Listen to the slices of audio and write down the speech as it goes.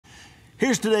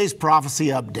Here's today's prophecy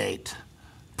update.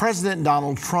 President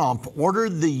Donald Trump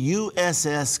ordered the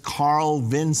USS Carl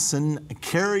Vinson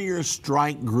Carrier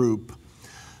Strike Group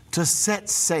to set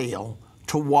sail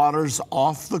to waters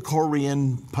off the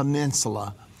Korean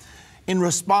Peninsula in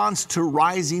response to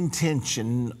rising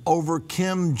tension over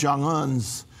Kim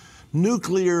Jong-un's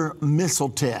nuclear missile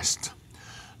test.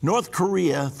 North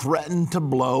Korea threatened to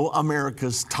blow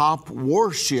America's top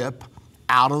warship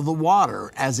out of the water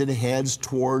as it heads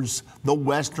towards the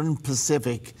Western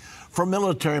Pacific for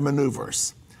military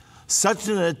maneuvers. Such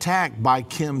an attack by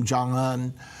Kim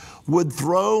Jong-un would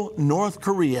throw North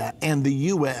Korea and the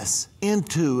U.S.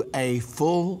 into a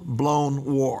full-blown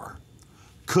war.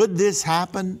 Could this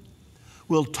happen?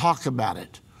 We'll talk about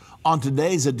it on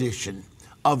today's edition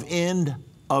of End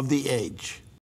of the Age.